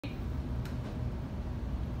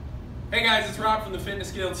Hey guys, it's Rob from the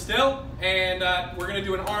Fitness Guild still, and we're going to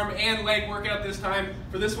do an arm and leg workout this time.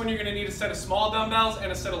 For this one, you're going to need a set of small dumbbells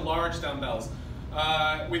and a set of large dumbbells.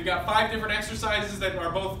 We've got 5 different exercises that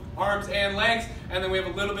are both arms and legs, and then we have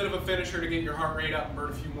a little bit of a finisher to get your heart rate up and burn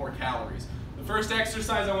a few more calories. The first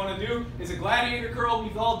exercise I want to do is a gladiator curl.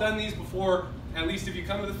 We've all done these before, at least if you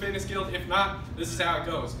come to the Fitness Guild. If not, this is how it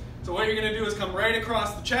goes. So what you're going to do is come right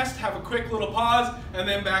across the chest, have a quick little pause, and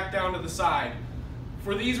then back down to the side.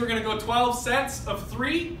 For these, we're going to go 12 sets of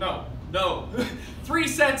 3. No. 3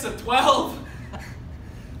 sets of 12.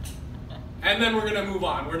 And then we're going to move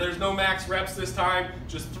on, where there's no max reps this time,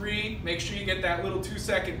 just 3. Make sure you get that little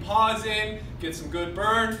 2-second pause in, get some good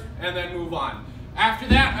burn, and then move on. After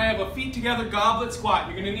that, I have a feet together goblet squat.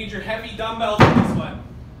 You're going to need your heavy dumbbells for this one.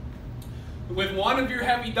 With one of your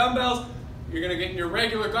heavy dumbbells, you're going to get in your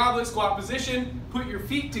regular goblet squat position, put your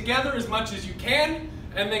feet together as much as you can,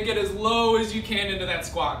 and then get as low as you can into that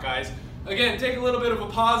squat, guys. Again, take a little bit of a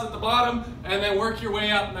pause at the bottom, and then work your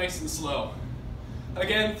way up nice and slow.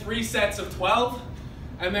 Again, 3 sets of 12,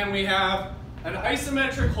 and then we have an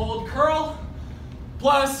isometric hold curl,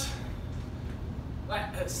 plus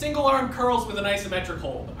single arm curls with an isometric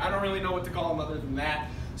hold. I don't really know what to call them other than that.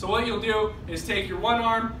 So what you'll do is take your one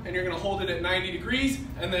arm, and you're gonna hold it at 90 degrees,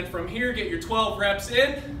 and then from here, get your 12 reps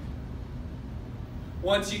in.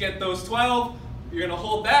 Once you get those 12, you're going to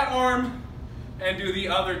hold that arm and do the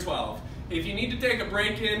other 12. If you need to take a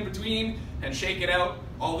break in between and shake it out,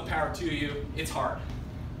 all the power to you. It's hard.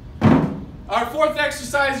 Our 4th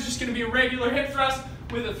exercise is just going to be a regular hip thrust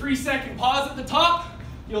with a 3-second pause at the top.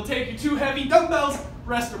 You'll take your 2 heavy dumbbells,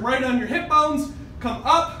 rest them right on your hip bones, come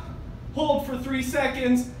up, hold for 3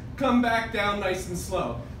 seconds, come back down nice and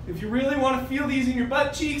slow. If you really want to feel these in your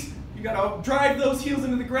butt cheeks, you got to drive those heels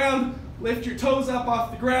into the ground, lift your toes up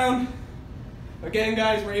off the ground. Again,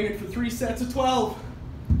 guys, we're aiming for 3 sets of 12.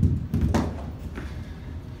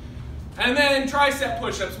 And then tricep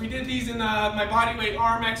push-ups. We did these in my bodyweight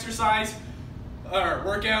arm exercise or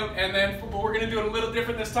workout, and then but we're going to do it a little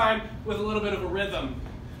different this time with a little bit of a rhythm.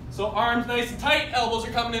 So arms nice and tight, elbows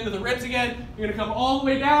are coming into the ribs again. You're going to come all the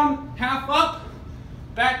way down, half up,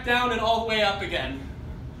 back down, and all the way up again.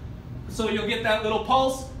 So you'll get that little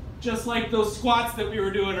pulse, just like those squats that we were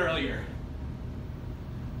doing earlier.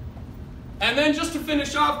 And then just to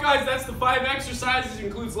finish off, guys, that's the 5 exercises. It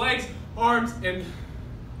includes legs, arms, and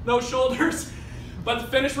no shoulders. But to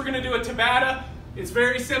finish, we're going to do a Tabata. It's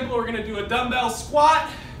very simple. We're going to do a dumbbell squat.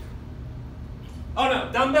 Oh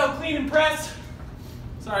no, dumbbell clean and press.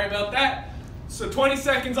 Sorry about that. So 20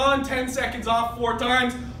 seconds on, 10 seconds off, 4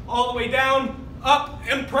 times, all the way down, up,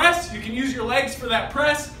 and press. You can use your legs for that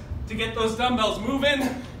press to get those dumbbells moving.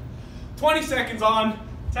 20 seconds on,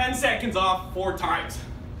 10 seconds off, 4 times.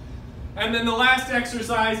 And then the last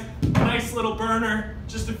exercise, nice little burner,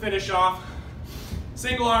 just to finish off.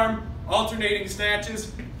 Single arm, alternating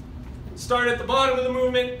snatches. Start at the bottom of the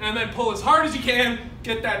movement, and then pull as hard as you can.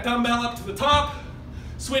 Get that dumbbell up to the top.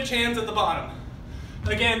 Switch hands at the bottom.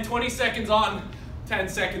 Again, 20 seconds on, 10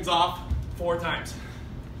 seconds off, 4 times.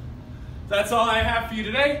 That's all I have for you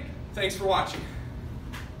today. Thanks for watching.